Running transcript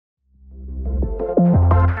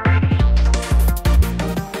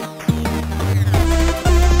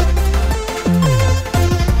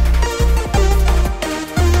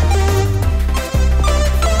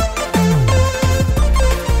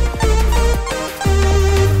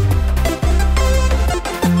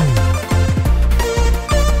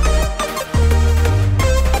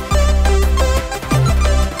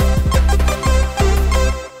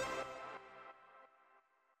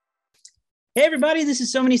Hey, everybody, this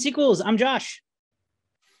is So Many Sequels. I'm Josh.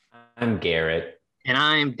 I'm Garrett. And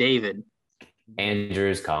I'm David.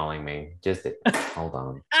 Andrew's calling me. Just hold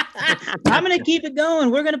on. I'm going to keep it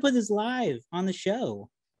going. We're going to put this live on the show.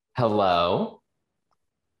 Hello.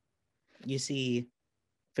 You see,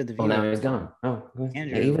 for the Oh, viewers, now he's gone. Oh,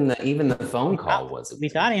 Andrew. even the phone call was. We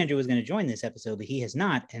thought Andrew was going to join this episode, but he has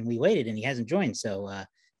not, and we waited, and he hasn't joined. So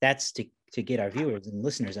that's to get our viewers and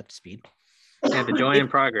listeners up to speed. Yeah, the join in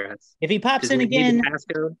progress. If he pops in again,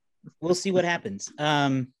 we'll see what happens.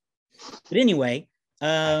 But anyway,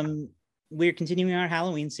 we're continuing our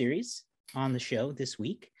Halloween series on the show this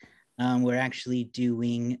week. We're actually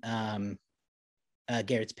doing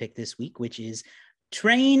Garrett's pick this week, which is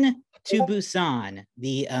Train to Busan,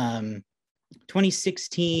 the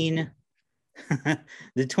 2016 the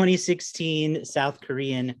 2016 South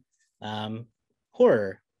Korean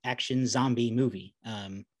horror action zombie movie.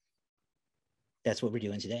 That's what we're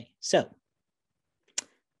doing today. So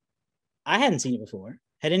I hadn't seen it before.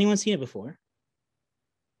 Had anyone seen it before?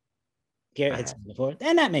 Garrett had seen it before.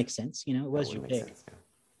 And that makes sense. You know, it was your pick. Sense,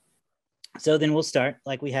 yeah. So then we'll start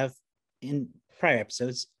like we have in prior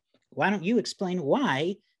episodes. Why don't you explain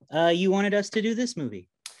why you wanted us to do this movie?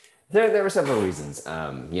 There were several reasons.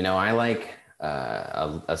 I like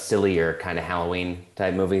a sillier kind of Halloween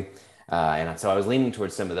type movie. And so I was leaning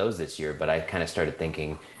towards some of those this year, but I kind of started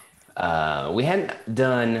thinking, we hadn't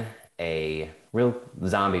done a real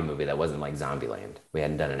zombie movie that wasn't like Zombieland. We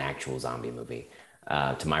hadn't done an actual zombie movie,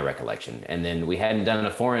 to my recollection. And then we hadn't done a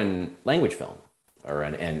foreign language film or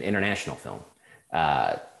an international film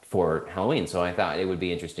for Halloween. So I thought it would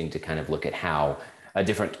be interesting to kind of look at how a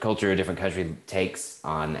different culture, a different country takes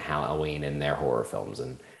on Halloween in their horror films.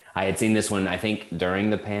 And I had seen this one, I think, during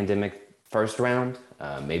the pandemic first round,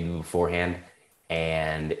 maybe beforehand.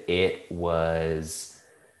 And it was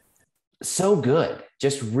so good.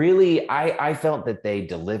 Just really, I felt that they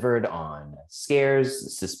delivered on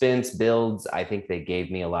scares, suspense, builds. I think they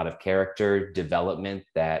gave me a lot of character development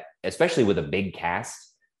that, especially with a big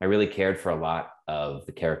cast, I really cared for a lot of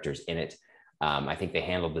the characters in it. I think they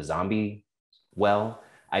handled the zombie well.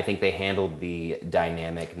 I think they handled the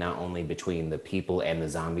dynamic not only between the people and the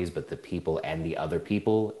zombies, but the people and the other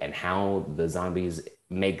people and how the zombies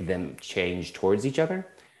make them change towards each other.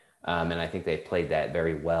 And I think they played that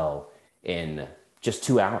very well in just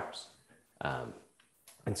 2 hours.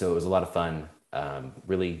 And so it was a lot of fun.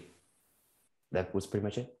 Really, that was pretty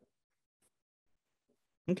much it.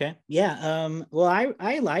 Okay. Yeah. Well,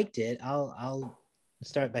 I liked it. I'll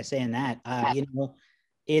start by saying that.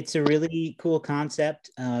 It's a really cool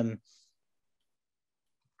concept. I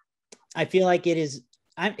feel like it is.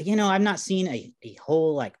 I've not seen a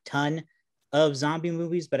whole like ton of zombie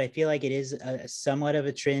movies, but I feel like it is somewhat of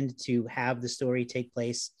a trend to have the story take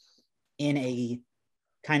place in a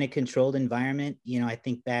kind of controlled environment. I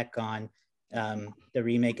think back on the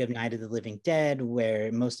remake of Night of the Living Dead,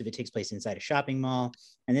 where most of it takes place inside a shopping mall,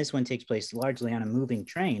 and this one takes place largely on a moving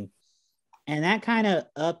train. And that kind of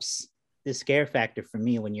ups the scare factor for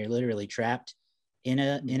me when you're literally trapped in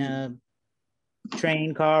a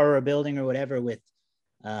train, car, or a building or whatever with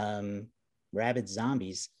rabid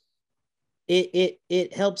zombies.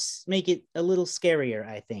 It helps make it a little scarier,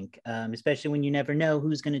 I think, especially when you never know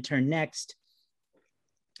who's going to turn next.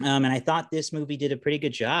 And I thought this movie did a pretty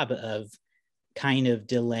good job of kind of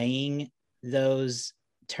delaying those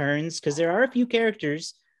turns, because there are a few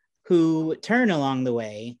characters who turn along the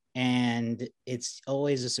way and it's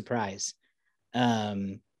always a surprise.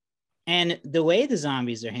 And the way the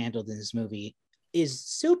zombies are handled in this movie is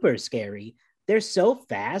super scary. They're so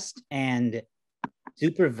fast and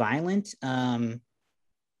super violent.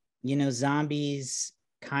 Zombies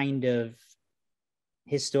kind of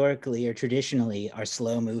historically or traditionally are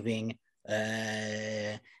slow moving.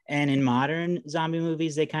 And in modern zombie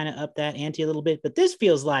movies, they kind of up that ante a little bit. But this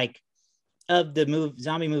feels like, of the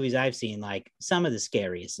zombie movies I've seen, like some of the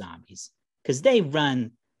scariest zombies, because they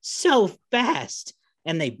run so fast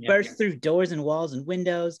and they burst through doors and walls and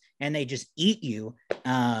windows and they just eat you.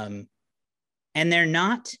 And they're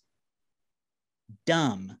not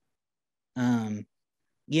dumb.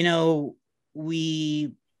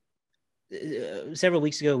 We several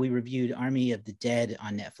weeks ago we reviewed Army of the Dead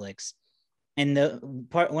on Netflix, and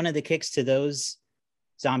one of the kicks to those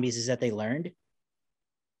zombies is that they learned.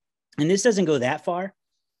 And this doesn't go that far,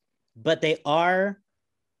 but they are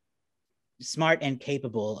smart and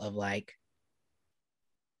capable of like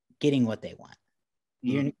getting what they want.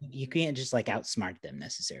 You can't just like outsmart them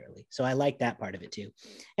necessarily. So I like that part of it too.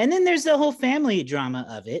 And then there's the whole family drama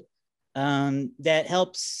of it that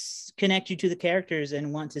helps connect you to the characters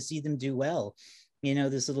and want to see them do well. you know,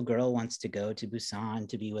 this little girl wants to go to Busan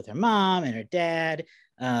to be with her mom, and her dad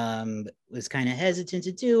was kind of hesitant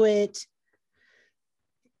to do it.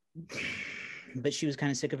 But she was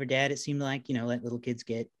kind of sick of her dad, it seemed like, you know, like little kids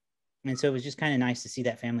get. And so it was just kind of nice to see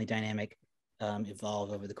that family dynamic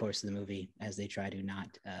evolve over the course of the movie as they try to not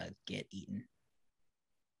get eaten.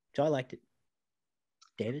 So I liked it.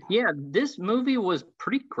 David? Yeah, this movie was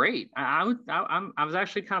pretty great. I was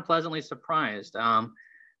actually kind of pleasantly surprised.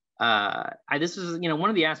 This is, you know, one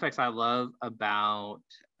of the aspects I love about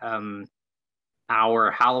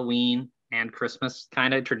our Halloween and Christmas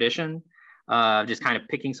kind of tradition, just kind of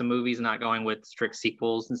picking some movies and not going with strict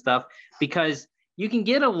sequels and stuff, because you can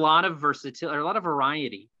get a lot of versatility, or a lot of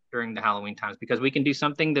variety during the Halloween times, because we can do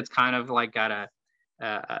something that's kind of like got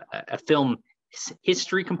a film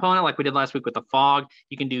history component, like we did last week with The Fog.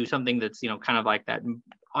 You can do something that's, you know, kind of like that,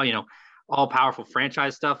 you know, all powerful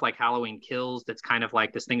franchise stuff like Halloween Kills, that's kind of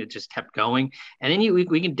like this thing that just kept going. And then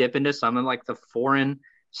we can dip into some of like the foreign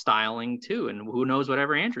styling too, and who knows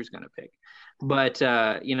whatever Andrew's going to pick. But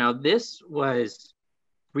you know, this was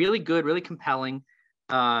really good, really compelling.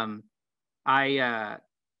 I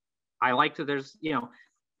like that there's, you know,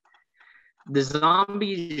 the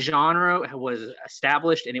zombie genre was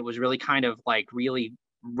established, and it was really kind of like really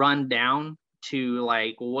run down to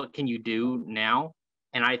like, what can you do now?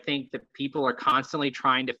 And I think that people are constantly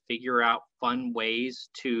trying to figure out fun ways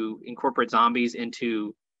to incorporate zombies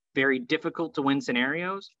into very difficult to win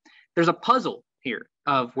scenarios. There's a puzzle here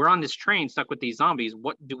of, we're on this train stuck with these zombies.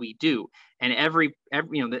 What do we do? And every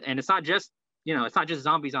you know, and it's not just, you know, it's not just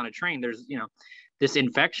zombies on a train. There's, you know, this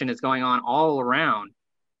infection is going on all around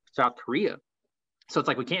South Korea. So it's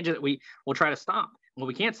like, we'll try to stop. Well,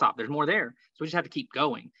 we can't stop. There's more there. So we just have to keep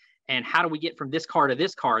going. And how do we get from this car to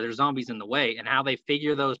this car? There's zombies in the way. And how they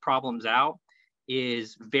figure those problems out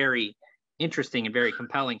is very interesting and very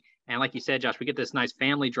compelling. And like you said, Josh, we get this nice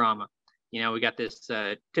family drama. You know, we got this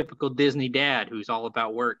typical Disney dad who's all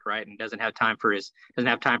about work, right? And doesn't have time for his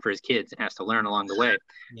kids, and has to learn along the way,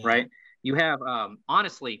 right? You have,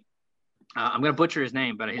 honestly, I'm going to butcher his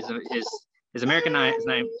name, but his Americanized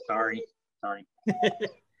name, sorry.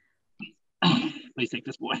 Please take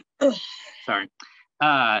this boy. Sorry.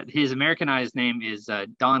 His Americanized name is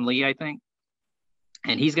Don Lee, I think.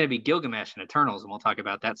 And he's going to be Gilgamesh in Eternals, and we'll talk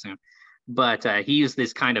about that soon. But he's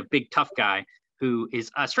this kind of big, tough guy who is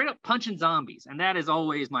straight up punching zombies. And that is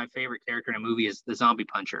always my favorite character in a movie, is the zombie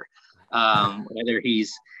puncher. Whether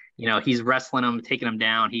he's, you know, he's wrestling them, taking them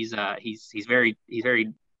down. He's very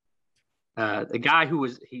the guy who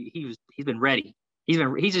was, he's been ready. He's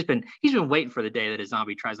been waiting for the day that a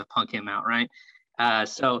zombie tries to punk him out, right?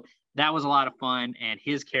 So that was a lot of fun, and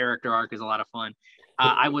his character arc is a lot of fun.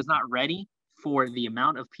 I was not ready for the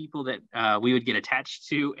amount of people that we would get attached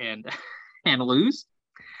to and lose,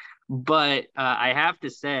 but I have to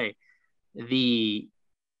say, they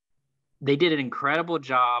did an incredible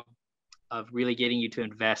job of really getting you to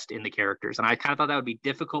invest in the characters, and I kind of thought that would be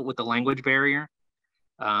difficult with the language barrier.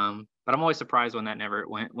 But I'm always surprised when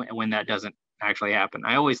that doesn't actually happen.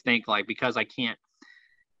 I always think, like, because I'm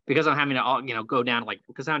having to, you know, go down, like,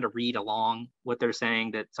 because I have to read along what they're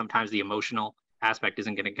saying, that sometimes the emotional aspect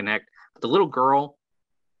isn't going to connect. But the little girl,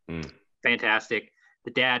 fantastic.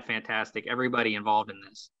 The dad, fantastic. Everybody involved in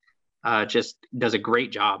this just does a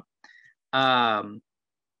great job. It's,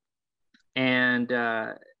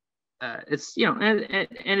 you know, and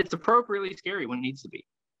it's appropriately scary when it needs to be.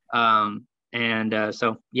 So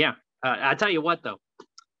yeah, I tell you what though,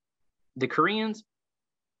 the Korean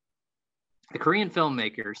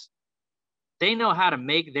filmmakers, they know how to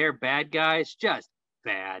make their bad guys just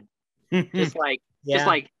bad. just like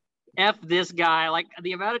F this guy. Like,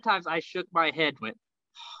 the amount of times I shook my head, went,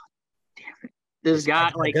 oh, damn it. This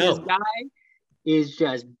guy is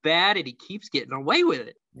just bad, and he keeps getting away with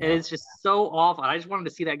it. Yeah. And it's just so awful. I just wanted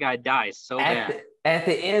to see that guy die so bad. At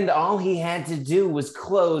the end, all he had to do was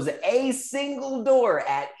close a single door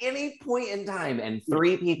at any point in time, and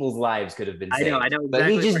 3 people's lives could have been saved. I know exactly. But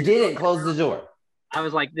he just didn't close the door. I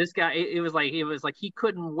was like, this guy, it was like he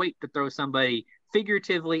couldn't wait to throw somebody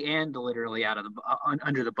figuratively and literally out of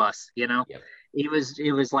under the bus, you know? Yep.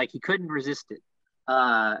 It was like he couldn't resist it.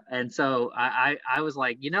 And so I was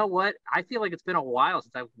like, you know what? I feel like it's been a while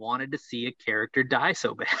since I wanted to see a character die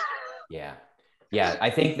so bad. Yeah, I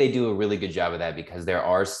think they do a really good job of that, because there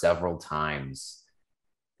are several times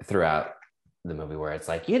throughout the movie where it's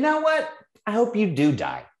like, you know what? I hope you do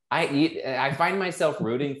die. I find myself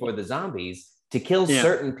rooting for the zombies to kill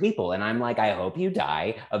certain people, and I'm like, I hope you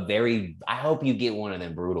die. I hope you get one of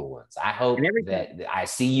them brutal ones. I hope that I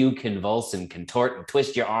see you convulse and contort and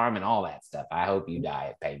twist your arm and all that stuff. I hope you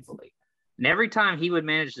die painfully. And every time he would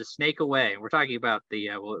manage to snake away, we're talking about the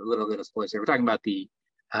well, a little bit of spoilers here. We're talking about the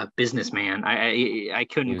businessman. I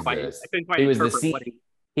couldn't quite interpret what he was the what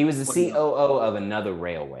he was. COO of another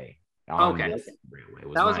railway on Okay, this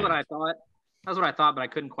railway. that was what I thought. That was what I thought, but I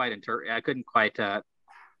couldn't quite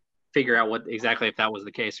figure out what exactly if that was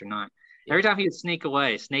the case or not. Yeah. Every time he would sneak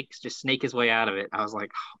away, snake his way out of it. I was like,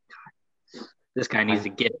 oh God, this guy needs to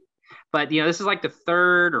get it. But this is like the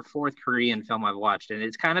third or fourth Korean film I've watched, and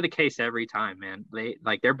it's kind of the case every time, man.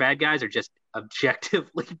 Their bad guys are just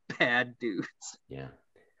objectively bad dudes. Yeah.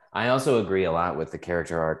 I also agree a lot with the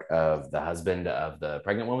character arc of the husband of the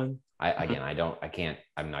pregnant woman. I don't want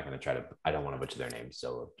to butcher their names,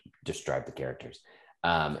 so just drive the characters.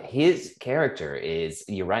 His character is,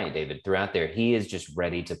 you're right, David, throughout there, he is just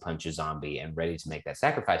ready to punch a zombie and ready to make that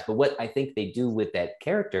sacrifice. But what I think they do with that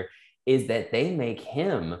character is that they make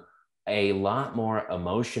him a lot more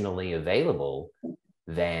emotionally available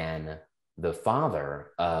than the father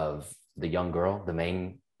of the young girl, the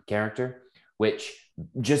main character, which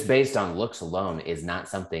just based on looks alone is not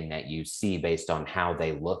something that you see based on how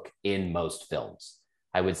they look in most films.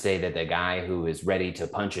 I would say that the guy who is ready to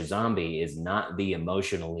punch a zombie is not the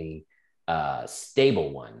emotionally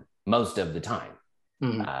stable one most of the time.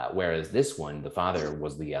 Mm-hmm. Whereas this one, the father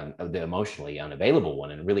was the emotionally unavailable one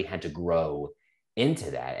and really had to grow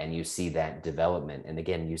into that. And you see that development. And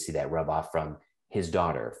again, you see that rub off from his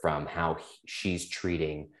daughter, from how she's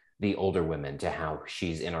treating the older women to how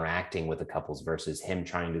she's interacting with the couples versus him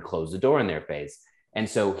trying to close the door in their face. And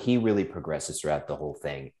so he really progresses throughout the whole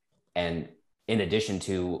thing. And in addition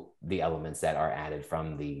to the elements that are added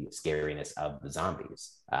from the scariness of the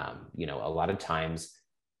zombies, a lot of times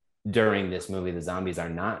during this movie, the zombies are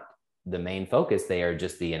not the main focus. They are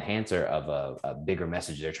just the enhancer of a bigger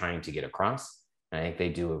message they're trying to get across. And I think they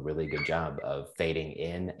do a really good job of fading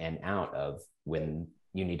in and out of when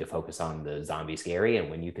you need to focus on the zombie scary and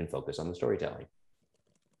when you can focus on the storytelling.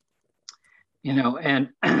 And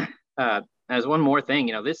as one more thing,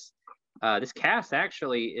 this cast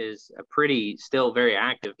actually is a pretty still very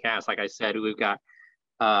active cast. Like I said, we've got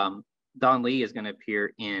Don Lee is going to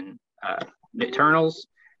appear in Eternals.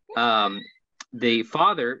 The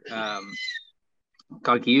father,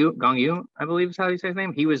 Gong Yu, I believe is how you say his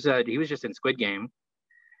name. He was just in Squid Game,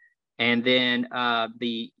 and then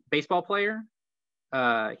the baseball player,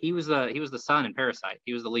 he was the son in Parasite.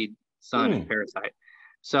 He was the lead son in Parasite.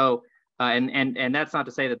 So and that's not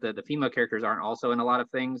to say that the female characters aren't also in a lot of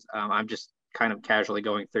things. I'm just kind of casually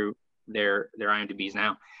going through their IMDb's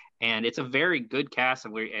now, and it's a very good cast,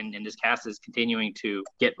 and this cast is continuing to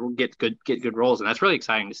get good roles, and that's really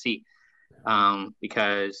exciting to see,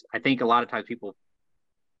 because I think a lot of times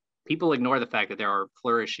people ignore the fact that there are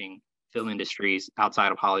flourishing film industries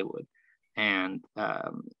outside of Hollywood, and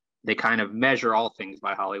they kind of measure all things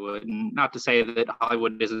by Hollywood. And not to say that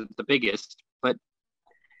Hollywood isn't the biggest, but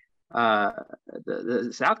the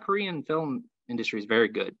South Korean film industry is very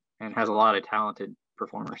good and has a lot of talented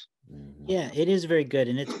performers. Yeah, it is very good,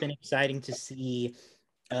 and it's been exciting to see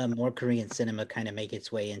more Korean cinema kind of make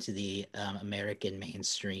its way into the American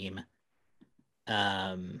mainstream.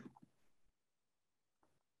 I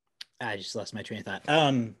just lost my train of thought.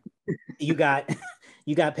 You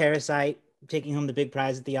got Parasite taking home the big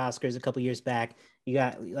prize at the Oscars a couple years back. You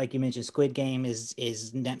got, like you mentioned, Squid Game is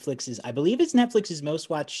Netflix's, I believe it's Netflix's most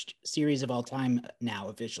watched series of all time now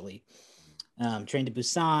officially. Train to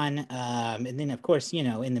Busan, and then of course,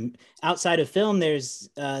 in the outside of film, there's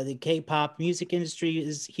the K-pop music industry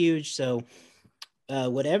is huge. So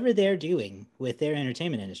whatever they're doing with their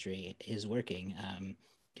entertainment industry is working,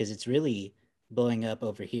 because it's really blowing up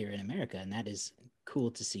over here in America, and that is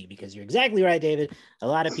cool to see, because you're exactly right, David. A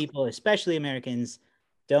lot of people, especially Americans,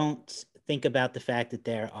 don't think about the fact that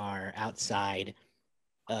there are outside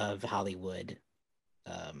of Hollywood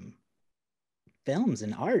films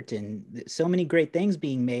and art and so many great things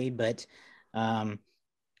being made, but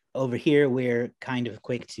over here we're kind of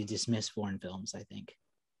quick to dismiss foreign films, I think.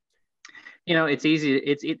 It's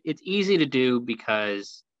easy to do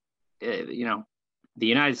because the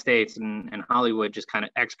United States and Hollywood just kind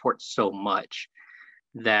of export so much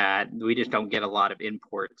that we just don't get a lot of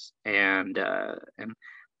imports.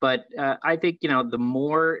 But I think the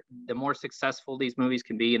more successful these movies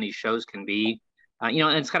can be and these shows can be,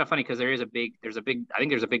 and it's kind of funny because there's a big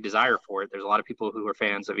desire for it. There's a lot of people who are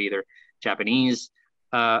fans of either Japanese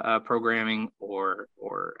programming or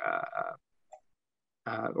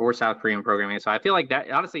South Korean programming. So I feel like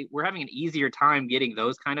that, honestly, we're having an easier time getting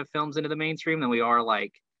those kind of films into the mainstream than we are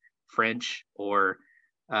like French or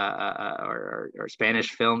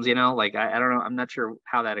Spanish films. I don't know. I'm not sure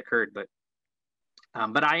how that occurred, but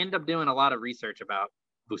I ended up doing a lot of research about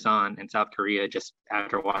Busan in South Korea just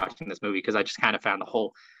after watching this movie, because I just kind of found the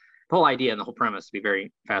whole idea and the whole premise to be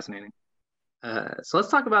very fascinating. So let's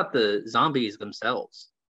talk about the zombies themselves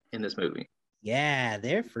in this movie. Yeah,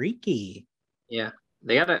 they're freaky. Yeah,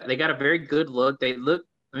 they got a very good look. They look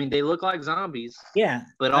like zombies. Yeah,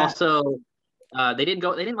 but also they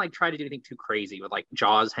didn't like try to do anything too crazy with like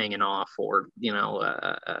jaws hanging off or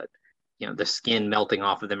the skin melting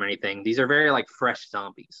off of them or anything. These are very like fresh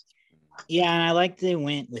zombies. Yeah, and I like they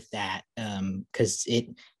went with that because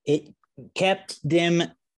it kept them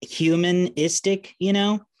humanistic,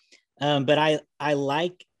 but I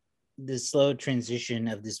like the slow transition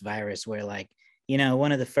of this virus where, like,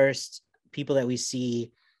 one of the first people that we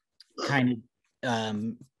see kind of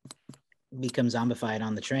become zombified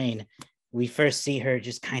on the train, we first see her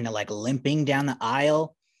just kind of like limping down the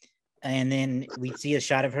aisle, and then we see a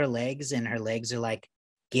shot of her legs, and her legs are like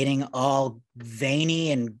getting all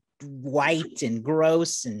veiny and white and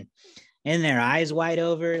gross, and their eyes wide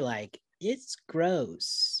over. Like, it's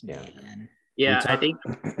gross, man. Yeah, I think.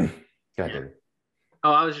 Go ahead, David.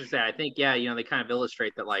 Oh, I was just saying, I think, they kind of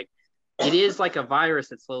illustrate that, like, it is like a virus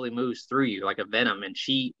that slowly moves through you, like a venom. And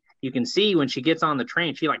you can see when she gets on the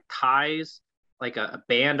train, she like ties like a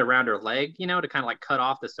band around her leg, to kind of like cut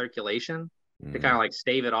off the circulation, to kind of like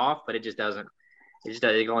stave it off, but it doesn't, it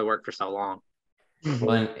can only work for so long.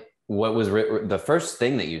 Well, and what was the first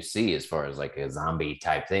thing that you see as far as like a zombie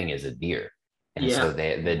type thing is a deer. And so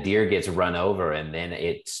the deer gets run over, and then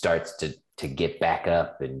it starts to get back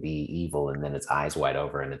up and be evil, and then its eyes wide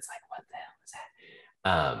over, and it's like, what the hell is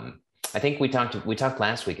that? I think we talked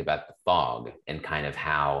last week about the fog and kind of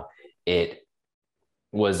how it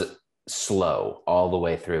was slow all the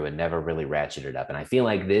way through and never really ratcheted up. And I feel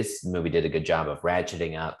like this movie did a good job of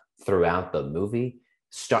ratcheting up throughout the movie.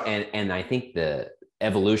 And I think the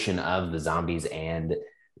evolution of the zombies and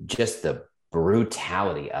just the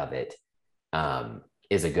brutality of it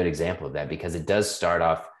is a good example of that, because it does start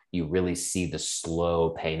off, you really see the slow,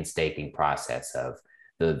 painstaking process of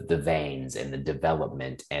the veins and the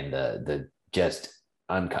development and the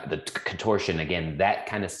contortion. Again, that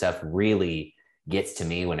kind of stuff really gets to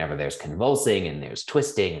me whenever there's convulsing and there's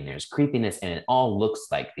twisting and there's creepiness, and it all looks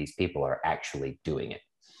like these people are actually doing it,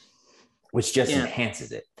 which just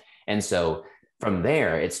enhances it. And so from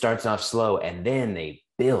there, it starts off slow, and then they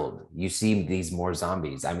build. You see these more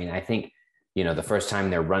zombies. I mean, I think, the first time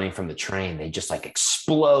they're running from the train, they just like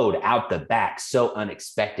explode out the back, so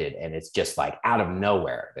unexpected. And it's just like out of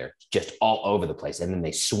nowhere. They're just all over the place. And then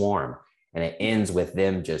they swarm, and it ends with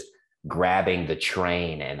them just grabbing the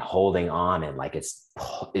train and holding on. And like, it's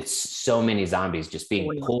so many zombies just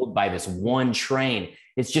being pulled by this one train.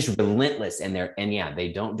 It's just relentless. And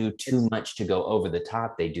they don't do too much to go over the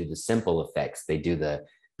top. They do the simple effects. They do the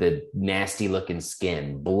nasty looking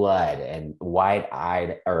skin, blood, and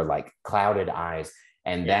wide-eyed or like clouded eyes,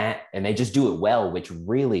 and they just do it well, which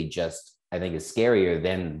really just, I think, is scarier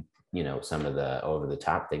than, some of the over the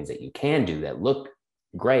top things that you can do that look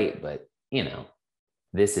great, but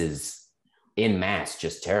this is in mass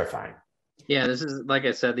just terrifying. Yeah, this is, like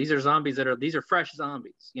I said, these are zombies these are fresh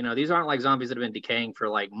zombies. These aren't like zombies that have been decaying for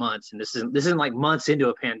like months, and this isn't like months into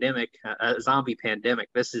a pandemic, a zombie pandemic.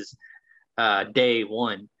 This is day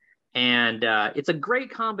one. And it's a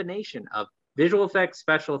great combination of visual effects,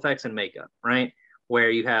 special effects, and makeup, right? Where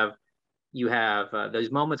you have those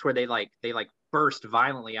moments where they burst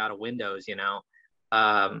violently out of windows,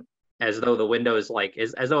 as though the windows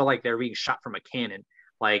as though like they're being shot from a cannon.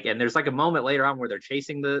 And there's like a moment later on where they're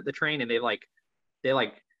chasing the train, and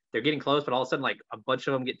they're getting close, but all of a sudden like a bunch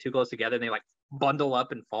of them get too close together, and they like bundle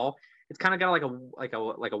up and fall. It's kind of got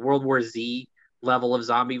like a World War Z level of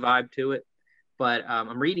zombie vibe to it. But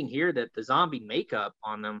I'm reading here that the zombie makeup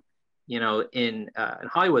on them, in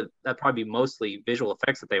Hollywood, that'd probably be mostly visual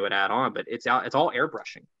effects that they would add on, but it's all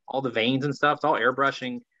airbrushing, all the veins and stuff. It's all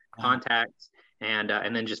airbrushing, contacts, and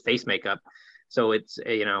then just face makeup. So it's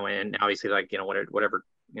and obviously whatever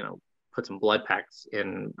put some blood packs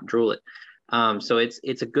in, drool it. So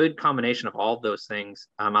it's a good combination of all of those things.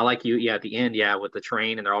 I like at the end, with the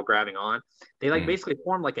train, and they're all grabbing on. They basically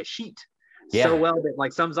form like a sheet. So well that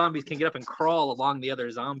like some zombies can get up and crawl along the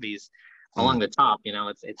other zombies along the top.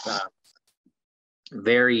 It's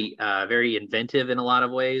very very inventive in a lot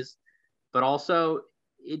of ways, but also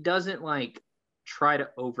it doesn't like try to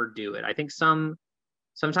overdo it. I think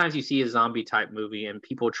sometimes you see a zombie type movie and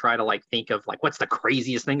people try to like think of like what's the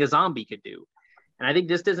craziest thing a zombie could do, and I think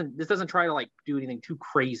this doesn't try to like do anything too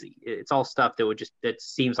crazy. It's all stuff that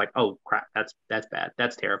seems like, oh crap, that's bad,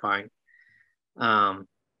 that's terrifying.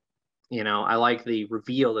 I like the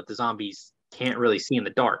reveal that the zombies can't really see in the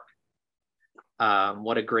dark.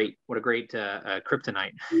 what a great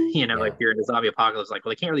kryptonite. You know, Yeah. if you're in the zombie apocalypse, like,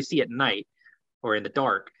 well, they can't really see at night or in the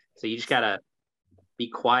dark, so you just gotta be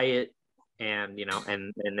quiet, and you know,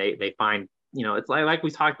 and they find, you know, it's like we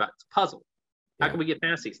talked about, it's a puzzle. How Yeah. can we get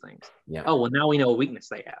past these things? Yeah. Oh, well, now we know a weakness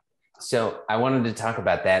they have. So I wanted to talk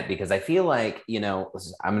about that because I feel like, you know,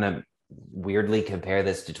 I'm going to weirdly compare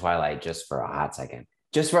this to Twilight just for a hot second,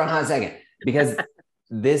 because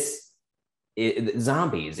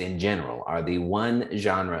zombies in general are the one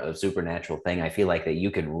genre of supernatural thing I feel like that you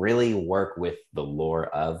could really work with the lore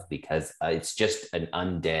of, because it's just an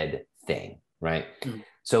undead thing, right? Mhm.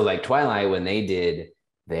 So like Twilight, when they did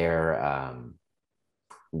their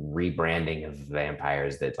rebranding of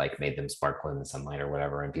vampires that like made them sparkle in the sunlight or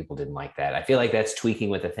whatever, and people didn't like that. I feel like that's tweaking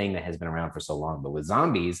with a thing that has been around for so long. But with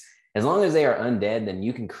zombies, as long as they are undead, then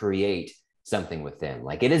you can create something with them.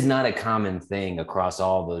 Like, it is not a common thing across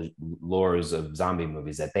all the lores of zombie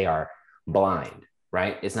movies that they are blind,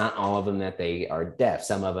 right? It's not all of them that they are deaf.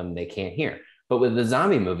 Some of them they can't hear. But with the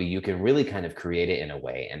zombie movie, you can really kind of create it in a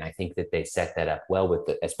way. And I think that they set that up well with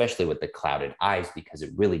especially with the clouded eyes, because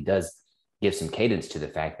it really does give some cadence to the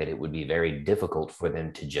fact that it would be very difficult for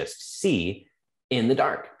them to just see in the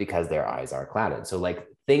dark because their eyes are clouded. So like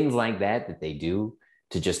things like that they do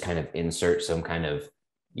to just kind of insert some kind of,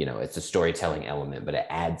 you know, it's a storytelling element, but it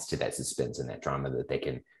adds to that suspense and that drama that they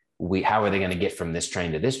can, how are they going to get from this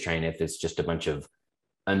train to this train if it's just a bunch of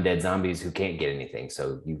undead zombies who can't get anything?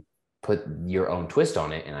 So you put your own twist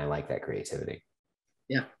on it, and I like that creativity.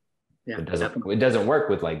 Yeah. It doesn't work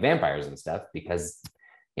with like vampires and stuff because,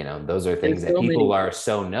 you know, those are things There's that so people many. are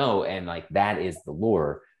so know, and like that is the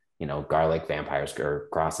lore, you know, garlic, vampires, or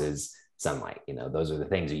crosses, sunlight, you know, those are the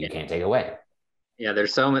things that you can't take away. Yeah,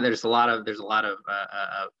 there's a lot of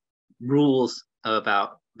rules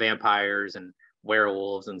about vampires and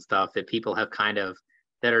werewolves and stuff that people have kind of,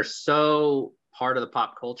 that are so part of the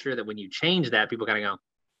pop culture that when you change that, people kind of go,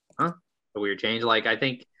 huh, a weird change. Like I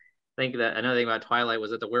think that another thing about Twilight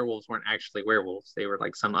was that the werewolves weren't actually werewolves; they were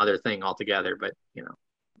like some other thing altogether. But you know,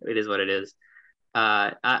 it is what it is.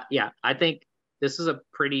 Yeah, I think this is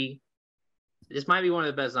this might be one of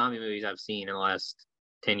the best zombie movies I've seen in the last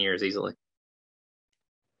 10 years easily,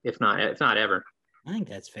 if not ever. I think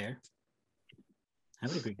that's fair. I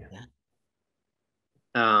would agree with that.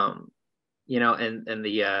 You know, and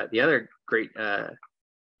the other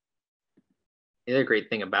great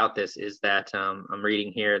thing about this is that I'm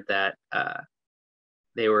reading here that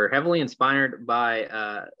they were heavily inspired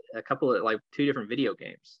by a couple of, like, two different video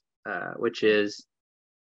games, which is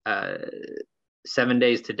 7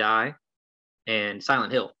 Days to Die and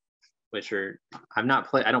Silent Hill, which are, I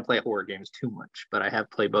don't play horror games too much, but I have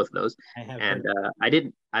played both of those. And I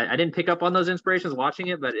didn't pick up on those inspirations watching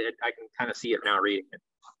it, but I can kind of see it now reading it.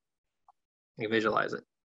 I can visualize it.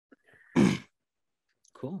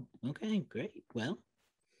 Cool. Okay, great. Well,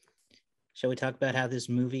 shall we talk about how this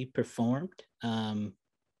movie performed in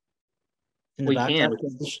the box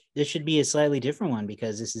office? This should be a slightly different one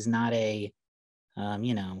because this is not a,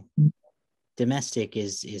 you know, domestic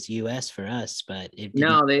is US for us, but it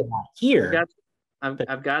here.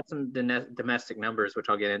 I've got some domestic numbers, which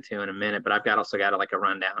I'll get into in a minute, but I've also got like a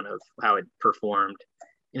rundown of how it performed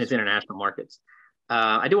in its international markets.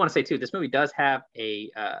 I do want to say too, this movie does have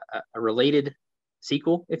a related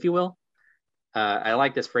sequel, if you will. I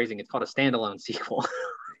like this phrasing. It's called a standalone sequel.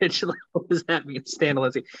 What does that mean?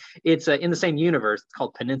 Standalone sequel. It's in the same universe. It's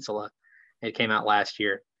called Peninsula. It came out last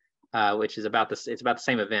year, which is about this. It's about the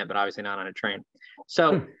same event, but obviously not on a train.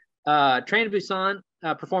 So, Train to Busan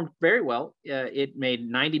performed very well. It made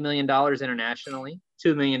 $90 million internationally,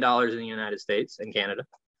 $2 million in the United States and Canada.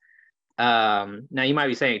 Now you might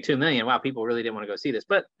be saying 2 million. Wow, people really didn't want to go see this,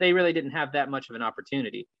 but they really didn't have that much of an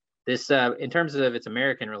opportunity. This, in terms of its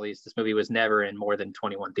American release, this movie was never in more than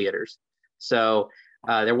 21 theaters. So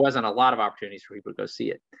there wasn't a lot of opportunities for people to go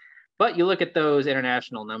see it. But you look at those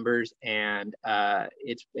international numbers, and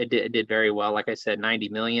it did very well. Like I said, 90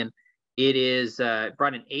 million. It is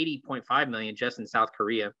brought in 80.5 million just in South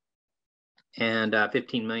Korea, and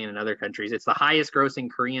 15 million in other countries. It's the highest grossing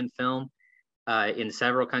Korean film in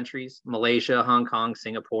several countries: Malaysia, Hong Kong,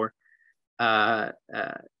 Singapore.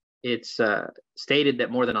 It's stated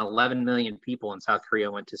that more than 11 million people in South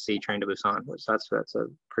Korea went to see Train to Busan, which that's a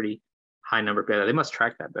pretty high number. They must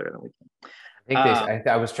track that better than we can.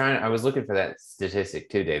 I was looking for that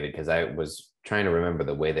statistic too, David, because I was trying to remember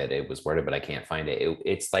the way that it was worded, but I can't find it.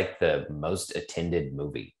 It's like the most attended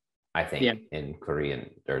movie, I think, in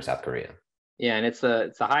Korean or South Korea. Yeah, and it's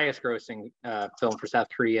the highest grossing film for South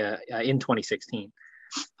Korea in 2016.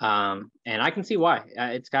 And I can see why.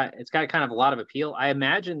 It's got kind of a lot of appeal. I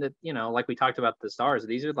imagine that, like we talked about the stars,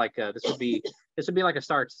 these are like this would be like a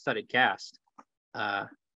star-studded cast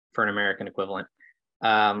for an American equivalent.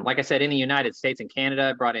 Like I said, in the United States and Canada,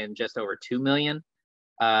 it brought in just over 2 million.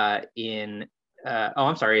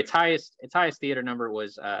 I'm sorry, its highest theater number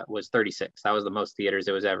was 36. That was the most theaters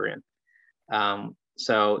it was ever in.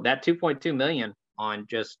 So that 2.2 million on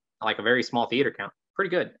just like a very small theater count, pretty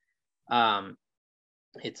good.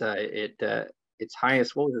 Its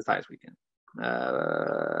highest, what was its highest weekend?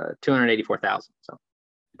 284,000. So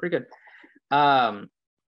pretty good.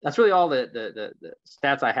 That's really all the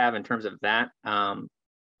stats I have in terms of that.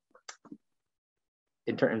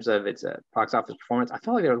 In terms of its box office performance, I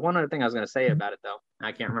felt like there was one other thing I was going to say about it though.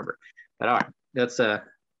 I can't remember. But all right, that's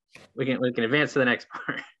we can advance to the next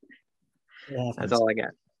part. Yeah, that's all I got.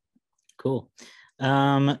 Cool.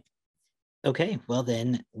 Okay, well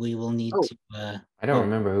then we will need to. I don't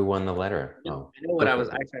remember who won the letter. I know what I was.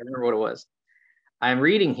 Actually, I remember what it was. I'm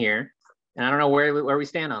reading here, and I don't know where we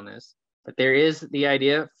stand on this, but there is the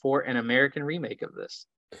idea for an American remake of this.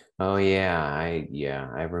 Oh yeah,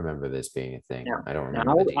 I remember this being a thing. Yeah. I don't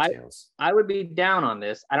remember the details. I would be down on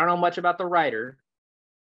this. I don't know much about the writer,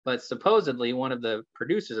 but supposedly one of the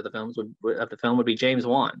producers of the film would be James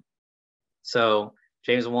Wan. So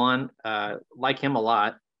James Wan, like him a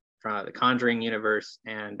lot from the Conjuring universe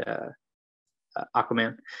and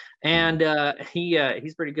Aquaman, and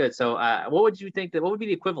he's pretty good. So what would you think what would be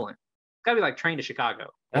the equivalent? It's gotta be like Train to Chicago.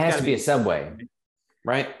 It has to be a subway,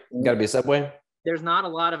 right? Got to be a subway. There's not a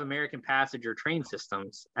lot of American passenger train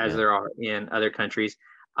systems as there are in other countries.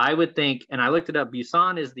 I would think, and I looked it up,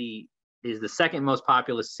 Busan is the second most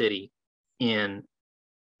populous city in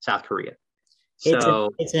South Korea. So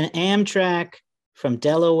it's an Amtrak from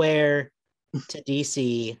Delaware to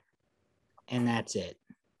DC, and that's it.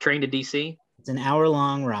 Train to DC? It's an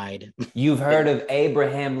hour-long ride. You've heard of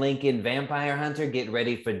Abraham Lincoln Vampire Hunter? Get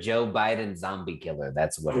ready for Joe Biden Zombie Killer.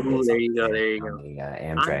 That's what it is. There you go. The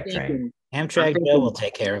Amtrak train. Amtrak Joe will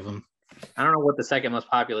take care of them. I don't know what the second most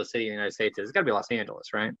populous city in the United States is. It's got to be Los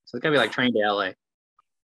Angeles, right? So it's got to be like Train to LA. I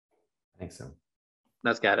think so.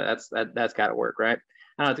 That's got to work, right?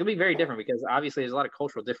 I don't know, it's gonna be very different because obviously there's a lot of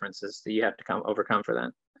cultural differences that you have to overcome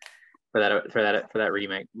for that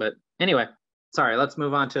remake. But anyway, sorry, let's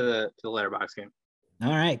move on to the Letterboxd game.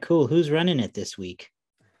 All right, cool. Who's running it this week?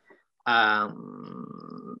 I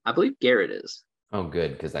believe Garrett is. Oh,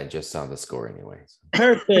 good, because I just saw the score anyways.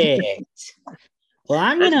 Perfect. Well,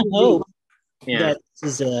 I'm gonna hope that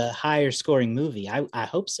this is a higher scoring movie. I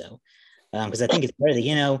hope so, because I think it's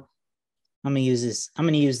better. I'm gonna use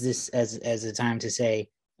this as a time to say,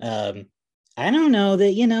 I don't know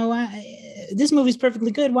that this movie's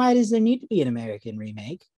perfectly good. Why does there need to be an American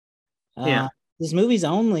remake? This movie's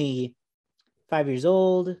only 5 years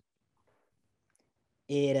old.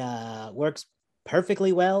 It works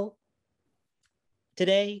perfectly well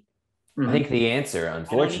today. I think the answer,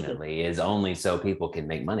 unfortunately, is only so people can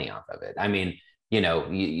make money off of it. I mean,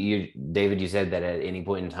 you David, you said that at any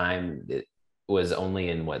point in time it was only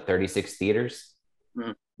in 36 theaters,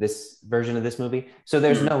 this version of this movie. So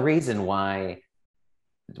there's no reason why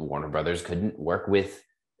Warner Brothers couldn't work with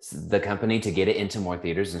the company to get it into more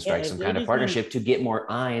theaters and strike some kind of partnership to get more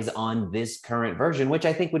eyes on this current version, which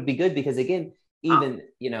I think would be good because, again,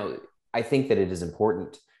 I think that it is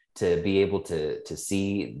important to be able to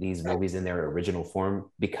see these movies in their original form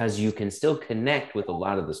because you can still connect with a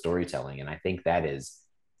lot of the storytelling. And I think that is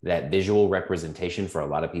that visual representation for a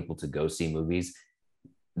lot of people to go see movies.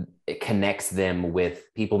 It connects them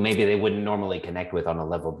with people maybe they wouldn't normally connect with on a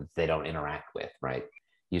level that they don't interact with, right?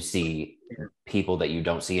 You see people that you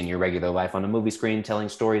don't see in your regular life on a movie screen telling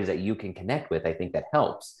stories that you can connect with. I think that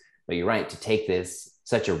helps. But you're right, to take this,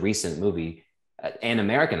 such a recent movie, and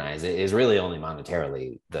Americanize it is really only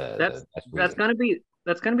monetarily that's going to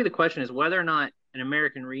be the question, is whether or not an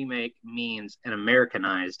American remake means an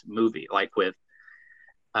Americanized movie, like with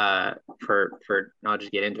for I'll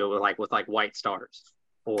just get into it with White Stars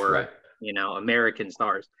or American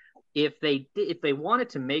Stars. If they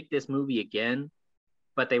wanted to make this movie again,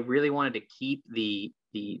 but they really wanted to keep the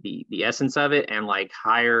essence of it and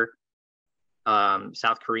hire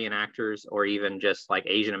South Korean actors or even just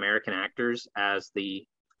Asian American actors as the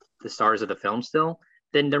stars of the film still,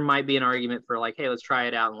 then there might be an argument for hey, let's try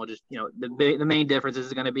it out and we'll just the main difference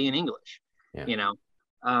is going to be in English.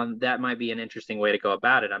 That might be an interesting way to go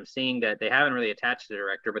about it. I'm seeing that they haven't really attached the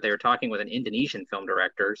director, but they were talking with an Indonesian film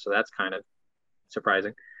director, so that's kind of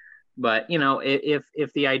surprising. But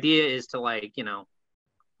if the idea is to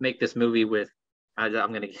make this movie with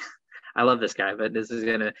I love this guy, but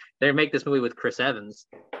they make this movie with Chris Evans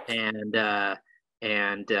and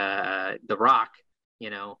and The Rock, you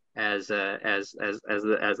know, as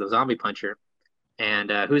the zombie puncher.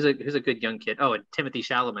 And who's a good young kid? Oh, and Timothy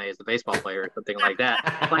Chalamet is the baseball player or something like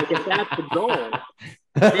that. Like if that's the goal,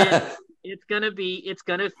 then it's gonna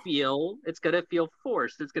feel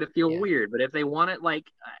forced. It's gonna feel weird. But if they want it, like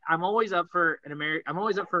I'm always up for a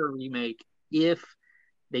remake if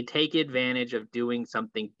they take advantage of doing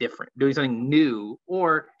something different, doing something new,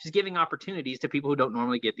 or just giving opportunities to people who don't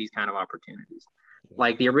normally get these kind of opportunities.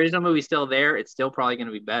 Like the original movie's still there, it's still probably going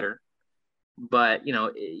to be better. But you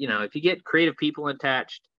know, if you get creative people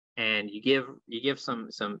attached and you give some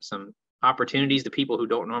opportunities to people who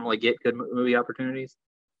don't normally get good movie opportunities,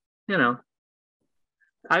 you know,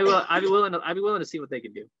 I'd be willing to see what they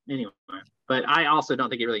can do anyway. But I also don't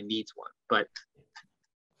think it really needs one. But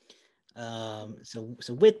so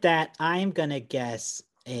with that, I'm gonna guess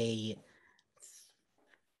a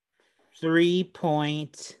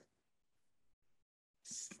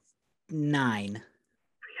 3.9.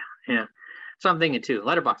 Yeah. So I'm thinking too.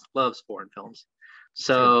 Letterboxd loves foreign films,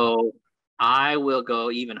 so I will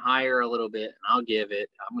go even higher a little bit, and I'm going to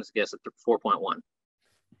guess a 4.1.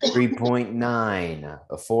 3.9,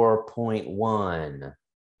 a 4.1.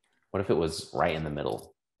 What if it was right in the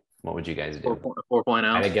middle? What would you guys do? 4.0.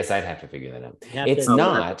 I guess I'd have to figure that out. It's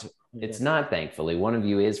not. It's not, thankfully. One of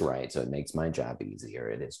you is right, so it makes my job easier.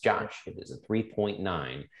 It is Josh. It is a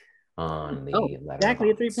 3.9 on the Letterboxd.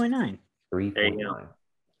 Exactly a 3.9. 3.9.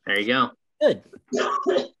 There you go. Good.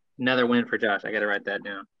 Another win for Josh. I got to write that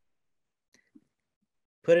down.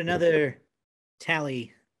 Put another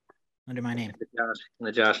tally under my name.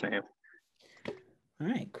 The Josh name. All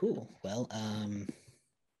right, cool. Well,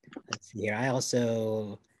 let's see here. I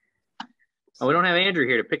also. Oh, we don't have Andrew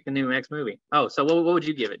here to pick the new next movie. Oh, so what would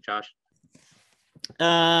you give it, Josh?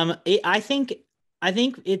 I think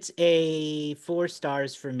it's a 4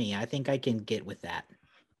 stars for me. I think I can get with that.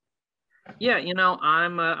 Yeah, you know,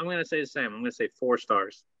 I'm gonna say the same. I'm gonna say 4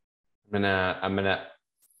 stars. I'm gonna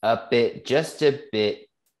up it just a bit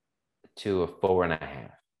to a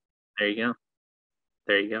 4.5. There you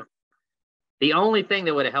go. The only thing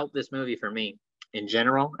that would have helped this movie for me in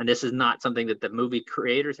general, and this is not something that the movie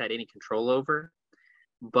creators had any control over,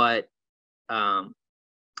 but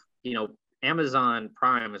you know, Amazon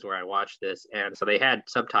Prime is where I watched this, and so they had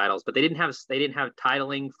subtitles, but they didn't have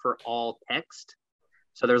titling for all text.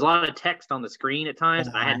 So there's a lot of text on the screen at times,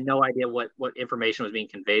 and I had no idea what information was being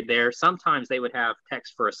conveyed there. Sometimes they would have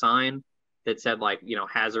text for a sign that said, like, you know,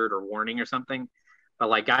 hazard or warning or something. But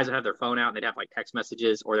like guys would have their phone out and they'd have like text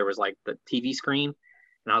messages, or there was like the TV screen.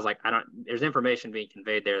 And I was like, there's information being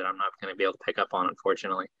conveyed there that I'm not going to be able to pick up on,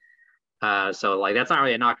 unfortunately. So like, that's not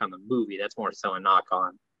really a knock on the movie. That's more so a knock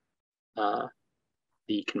on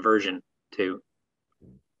the conversion to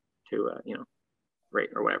you know, rate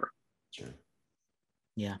or whatever. Sure.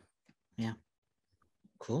 Yeah.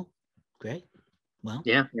 Cool. Great. Well.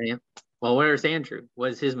 Yeah. Well, where's Andrew?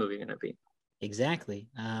 What is his movie going to be? Exactly.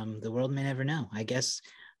 The world may never know. I guess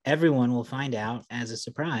everyone will find out as a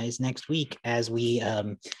surprise next week as we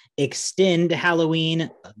extend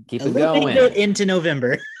Halloween Keep it going into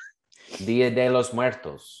November. Dia de los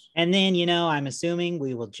Muertos. And then, you know, I'm assuming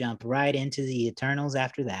we will jump right into the Eternals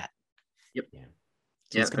after that. Yep.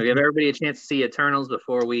 Yeah, we'll give everybody a chance to see Eternals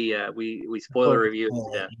before we spoiler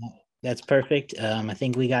review. That's perfect. I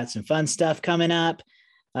think we got some fun stuff coming up.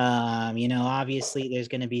 You know, obviously there's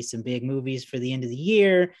going to be some big movies for the end of the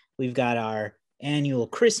year. We've got our annual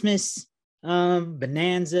Christmas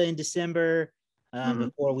bonanza in December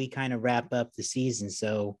before we kind of wrap up the season.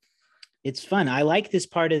 So it's fun. I like this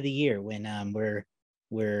part of the year when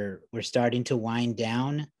we're starting to wind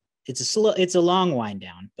down. It's a long wind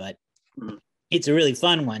down, but it's a really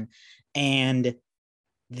fun one. And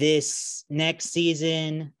this next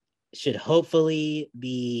season should hopefully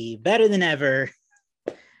be better than ever.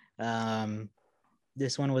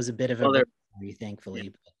 This one was a bit of a victory,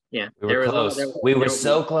 thankfully. Yeah, we were close. We were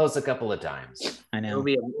so close a couple of times. I know.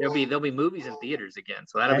 There'll be movies in theaters again,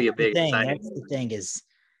 so that'll be a big thing. That's the thing is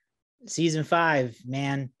season 5,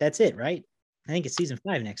 man. That's it, right? I think it's season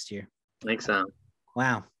 5 next year. I think so.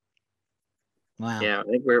 Wow. Yeah, I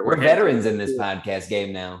think we're veterans in this podcast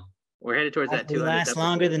game now. We're headed towards that. We last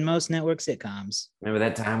longer than most network sitcoms. Remember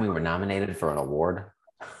that time we were nominated for an award?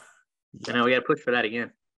 I know we got to push for that again.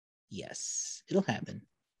 Yes, it'll happen.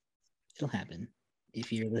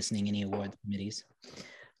 If you're listening, any award committees.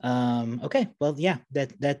 Okay, well, yeah,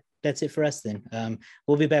 that's it for us then.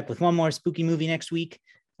 We'll be back with one more spooky movie next week.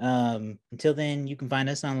 Until then, you can find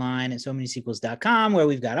us online at somanysequels.com, where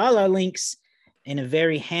we've got all our links in a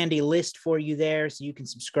very handy list for you there, so you can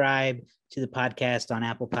subscribe to the podcast on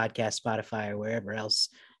Apple Podcasts, Spotify, or wherever else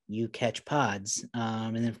you catch pods.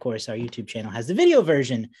 And then, of course, our YouTube channel has the video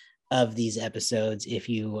version of these episodes if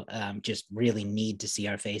you just really need to see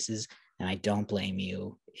our faces. And I don't blame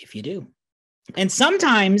you if you do. And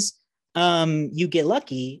sometimes you get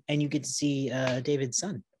lucky and you get to see David's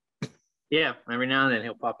son. Yeah, every now and then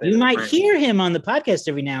he'll pop in. You might hear him on the podcast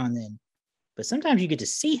every now and then, but sometimes you get to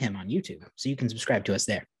see him on YouTube. So you can subscribe to us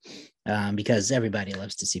there because everybody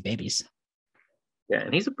loves to see babies. Yeah,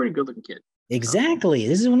 and he's a pretty good looking kid. Exactly.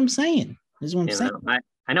 This is what I'm saying.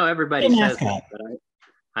 I know everybody says that, but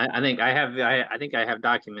I think I have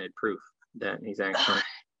documented proof that he's actually.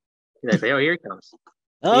 He's like, oh, here he comes.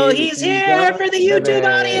 Oh, he's here for the YouTube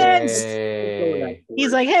audience.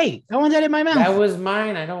 He's like, hey, I want that in my mouth. That was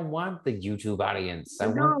mine. I don't want the YouTube audience. I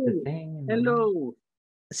want the thing. Hello.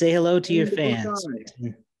 Say hello to your fans.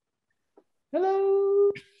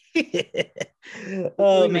 Hello.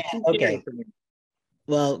 Oh, man. Okay.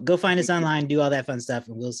 Well, go find us online, do all that fun stuff,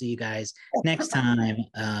 and we'll see you guys next time.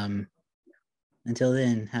 Until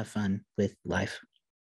then, have fun with life.